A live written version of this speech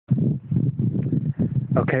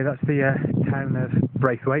Okay, that's the town of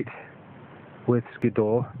Braithwaite with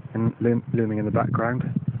Skiddaw and looming in the background.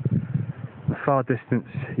 In the far distance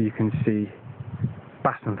you can see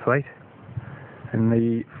Bassenthwaite. In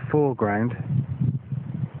the foreground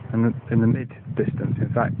and in the mid distance,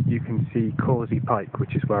 in fact, you can see Causey Pike,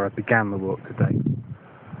 which is where I began the walk today.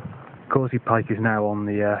 Causey Pike is now on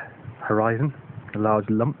the horizon, a large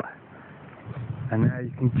lump, and now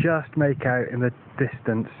you can just make out in the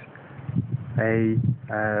distance a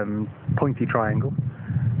pointy triangle,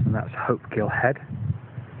 and that's Hopegill Head.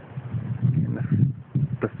 In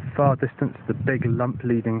the far distance, the big lump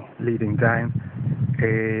leading down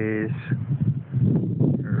is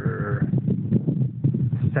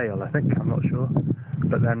Sale, I think, I'm not sure,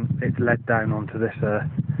 but then it's led down onto this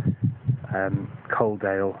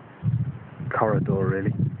Coledale corridor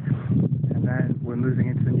really, and then we're moving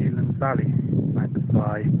into the Newlands Valley, flanked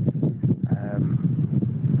by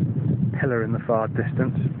Pillar in the far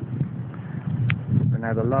distance. So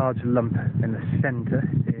now the large lump in the centre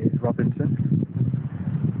is Robinson,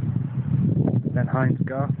 then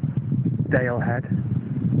Hinesgar, Dalehead,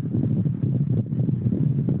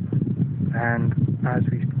 and as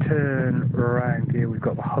we turn around here we've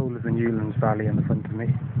got the whole of the Newlands Valley in the front of me,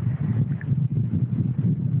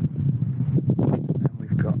 and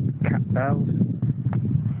we've got Cat Bells,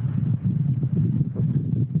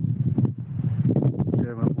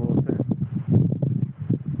 Derwent Water,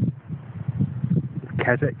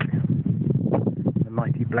 Keswick, the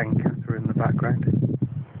mighty Blencaster in the background,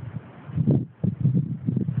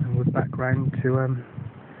 and we're back round to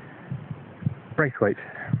Braithwaite.